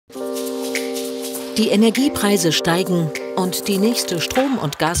Die Energiepreise steigen und die nächste Strom-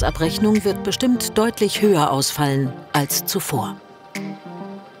 und Gasabrechnung wird bestimmt deutlich höher ausfallen als zuvor.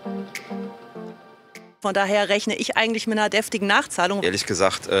 Von daher rechne ich eigentlich mit einer deftigen Nachzahlung. Ehrlich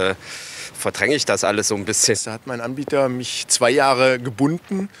gesagt verdränge ich das alles so ein bisschen. Da hat mein Anbieter mich 2 Jahre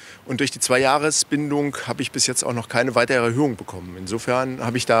gebunden und durch die 2-Jahres-Bindung habe ich bis jetzt auch noch keine weitere Erhöhung bekommen. Insofern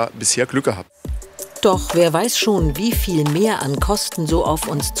habe ich da bisher Glück gehabt. Doch wer weiß schon, wie viel mehr an Kosten so auf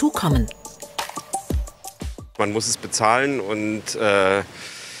uns zukommen. Man muss es bezahlen und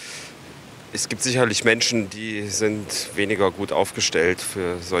es gibt sicherlich Menschen, die sind weniger gut aufgestellt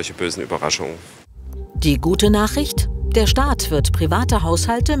für solche bösen Überraschungen. Die gute Nachricht? Der Staat wird private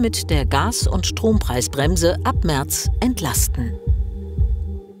Haushalte mit der Gas- und Strompreisbremse ab März entlasten.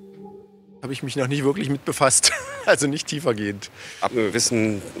 Habe ich mich noch nicht wirklich mit befasst, also nicht tiefergehend. Ab einem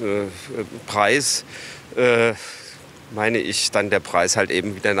gewissen Preis meine ich dann der Preis halt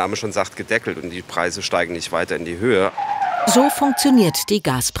eben, wie der Name schon sagt, gedeckelt und die Preise steigen nicht weiter in die Höhe. So funktioniert die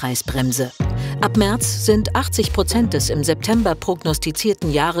Gaspreisbremse. Ab März sind 80% des im September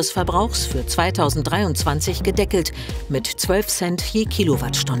prognostizierten Jahresverbrauchs für 2023 gedeckelt mit 12 Cent je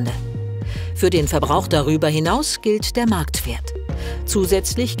Kilowattstunde. Für den Verbrauch darüber hinaus gilt der Marktwert.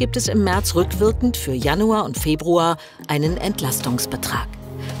 Zusätzlich gibt es im März rückwirkend für Januar und Februar einen Entlastungsbetrag.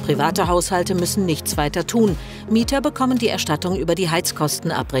 Private Haushalte müssen nichts weiter tun. Mieter bekommen die Erstattung über die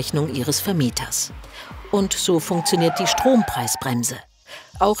Heizkostenabrechnung ihres Vermieters. Und so funktioniert die Strompreisbremse.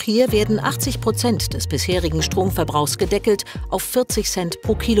 Auch hier werden 80% des bisherigen Stromverbrauchs gedeckelt auf 40 Cent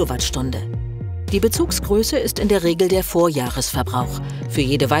pro Kilowattstunde. Die Bezugsgröße ist in der Regel der Vorjahresverbrauch. Für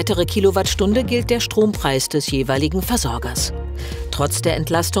jede weitere Kilowattstunde gilt der Strompreis des jeweiligen Versorgers. Trotz der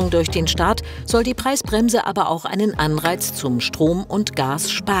Entlastung durch den Staat soll die Preisbremse aber auch einen Anreiz zum Strom- und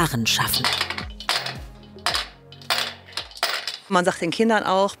Gassparen schaffen. Man sagt den Kindern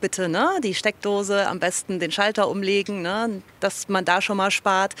auch, bitte die Steckdose am besten den Schalter umlegen, dass man da schon mal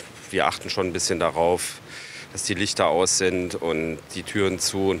spart. Wir achten schon ein bisschen darauf, dass die Lichter aus sind und die Türen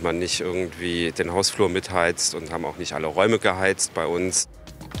zu und man nicht irgendwie den Hausflur mitheizt und haben auch nicht alle Räume geheizt bei uns.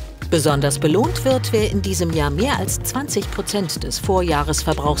 Besonders belohnt wird, wer in diesem Jahr mehr als 20% des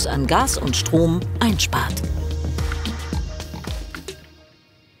Vorjahresverbrauchs an Gas und Strom einspart.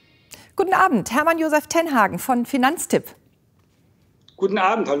 Guten Abend, Hermann Josef Tenhagen von Finanztipp. Guten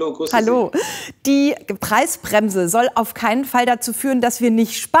Abend, hallo, grüße Hallo. Sie. Die Preisbremse soll auf keinen Fall dazu führen, dass wir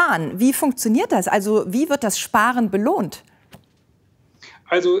nicht sparen. Wie funktioniert das? Also wie wird das Sparen belohnt?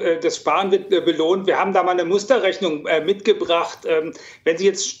 Also das Sparen wird belohnt. Wir haben da mal eine Musterrechnung mitgebracht. Wenn Sie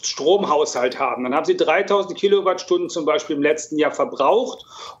jetzt Stromhaushalt haben, dann haben Sie 3000 Kilowattstunden zum Beispiel im letzten Jahr verbraucht.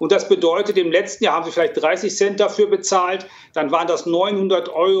 Und das bedeutet, im letzten Jahr haben Sie vielleicht 30 Cent dafür bezahlt. Dann waren das 900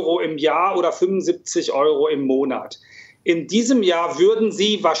 € im Jahr oder 75 € im Monat. In diesem Jahr würden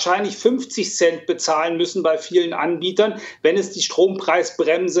Sie wahrscheinlich 50 Cent bezahlen müssen bei vielen Anbietern, wenn es die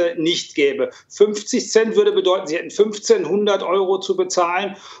Strompreisbremse nicht gäbe. 50 Cent würde bedeuten, Sie hätten 1500 € zu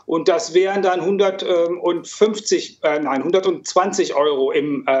bezahlen und das wären dann 120 €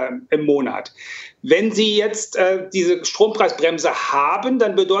 im Monat. Wenn Sie jetzt diese Strompreisbremse haben,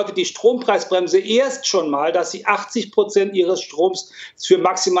 dann bedeutet die Strompreisbremse erst schon mal, dass Sie 80% Ihres Stroms für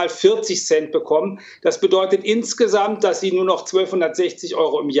maximal 40 Cent bekommen. Das bedeutet insgesamt, dass Sie nur noch 1260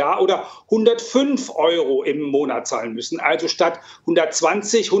 € im Jahr oder 105 € im Monat zahlen müssen. Also statt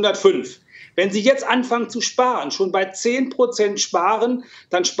 120, 105. Wenn Sie jetzt anfangen zu sparen, schon bei 10% sparen,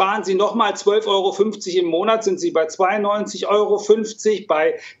 dann sparen Sie nochmal 12,50 € im Monat, sind Sie bei 92,50 €.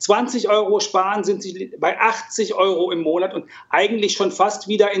 Bei 20 € sparen sind Sie bei 80 € im Monat und eigentlich schon fast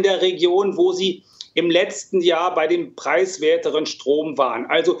wieder in der Region, wo Sie im letzten Jahr bei dem preiswerteren Strom waren.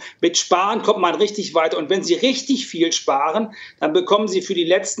 Also mit Sparen kommt man richtig weiter. Und wenn Sie richtig viel sparen, dann bekommen Sie für die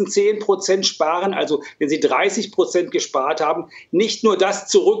letzten 10% Sparen, also wenn Sie 30% gespart haben, nicht nur das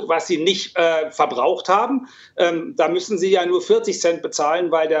zurück, was Sie nicht verbraucht haben. Da müssen Sie ja nur 40 Cent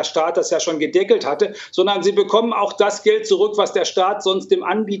bezahlen, weil der Staat das ja schon gedeckelt hatte, sondern Sie bekommen auch das Geld zurück, was der Staat sonst dem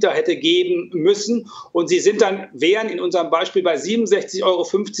Anbieter hätte geben müssen. Und Sie wären in unserem Beispiel bei 67,50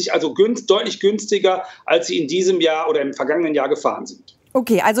 €, also deutlich günstiger, als Sie in diesem Jahr oder im vergangenen Jahr gefahren sind.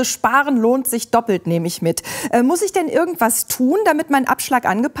 Okay, also sparen lohnt sich doppelt, nehme ich mit. Muss ich denn irgendwas tun, damit mein Abschlag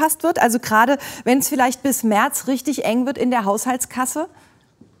angepasst wird? Also gerade, wenn es vielleicht bis März richtig eng wird in der Haushaltskasse?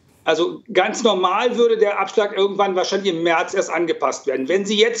 Also ganz normal würde der Abschlag irgendwann wahrscheinlich im März erst angepasst werden. Wenn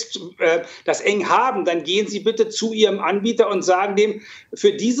Sie jetzt das eng haben, dann gehen Sie bitte zu Ihrem Anbieter und sagen dem,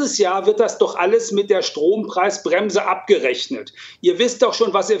 für dieses Jahr wird das doch alles mit der Strompreisbremse abgerechnet. Ihr wisst doch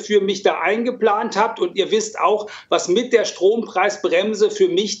schon, was ihr für mich da eingeplant habt und ihr wisst auch, was mit der Strompreisbremse für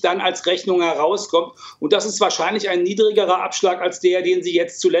mich dann als Rechnung herauskommt. Und das ist wahrscheinlich ein niedrigerer Abschlag als der, den Sie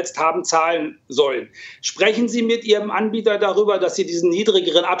jetzt zuletzt haben zahlen sollen. Sprechen Sie mit Ihrem Anbieter darüber, dass Sie diesen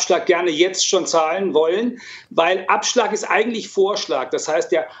niedrigeren Abschlag gerne jetzt schon zahlen wollen, weil Abschlag ist eigentlich Vorschlag. Das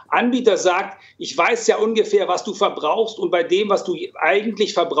heißt, der Anbieter sagt, ich weiß ja ungefähr, was du verbrauchst und bei dem, was du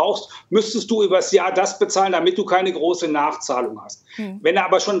eigentlich verbrauchst, müsstest du übers Jahr das bezahlen, damit du keine große Nachzahlung hast. Wenn er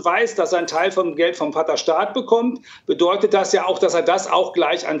aber schon weiß, dass er einen Teil vom Geld vom Vaterstaat bekommt, bedeutet das ja auch, dass er das auch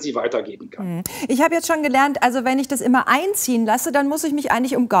gleich an Sie weitergeben kann. Ich habe jetzt schon gelernt, also wenn ich das immer einziehen lasse, dann muss ich mich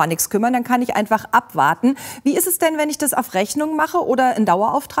eigentlich um gar nichts kümmern, dann kann ich einfach abwarten. Wie ist es denn, wenn ich das auf Rechnung mache oder einen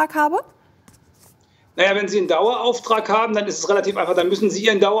Dauerauftrag habe? Naja, wenn Sie einen Dauerauftrag haben, dann ist es relativ einfach. Dann müssen Sie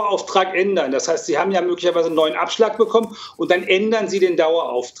Ihren Dauerauftrag ändern. Das heißt, Sie haben ja möglicherweise einen neuen Abschlag bekommen und dann ändern Sie den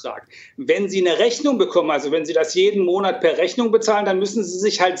Dauerauftrag. Wenn Sie eine Rechnung bekommen, also wenn Sie das jeden Monat per Rechnung bezahlen, dann müssen Sie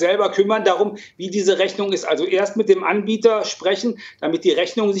sich halt selber kümmern darum, wie diese Rechnung ist. Also erst mit dem Anbieter sprechen, damit die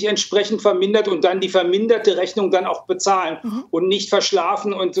Rechnung sich entsprechend vermindert und dann die verminderte Rechnung dann auch bezahlen und nicht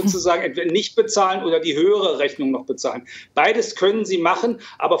verschlafen und sozusagen entweder nicht bezahlen oder die höhere Rechnung noch bezahlen. Beides können Sie machen,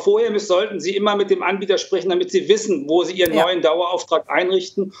 aber vorher sollten Sie immer mit dem Anbieter sprechen, damit Sie wissen, wo Sie Ihren neuen Dauerauftrag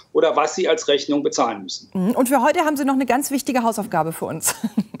einrichten oder was Sie als Rechnung bezahlen müssen. Und für heute haben Sie noch eine ganz wichtige Hausaufgabe für uns.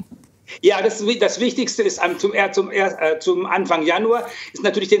 Ja, das Wichtigste ist zum Anfang Januar ist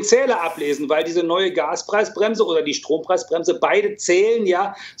natürlich den Zähler ablesen, weil diese neue Gaspreisbremse oder die Strompreisbremse, beide zählen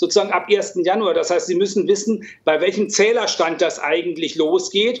ja sozusagen ab 1. Januar. Das heißt, Sie müssen wissen, bei welchem Zählerstand das eigentlich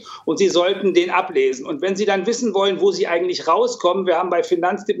losgeht und Sie sollten den ablesen. Und wenn Sie dann wissen wollen, wo Sie eigentlich rauskommen, wir haben bei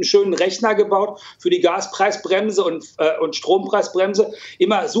Finanztipp einen schönen Rechner gebaut für die Gaspreisbremse und Strompreisbremse.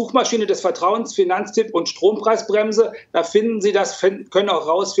 Immer Suchmaschine des Vertrauens, Finanztipp und Strompreisbremse. Da finden Sie das, können auch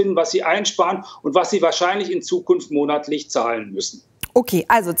rausfinden, was Sie einsparen und was Sie wahrscheinlich in Zukunft monatlich zahlen müssen. Okay,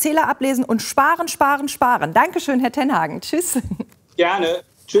 also Zähler ablesen und sparen, sparen, sparen. Dankeschön, Herr Tenhagen. Tschüss. Gerne.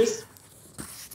 Tschüss.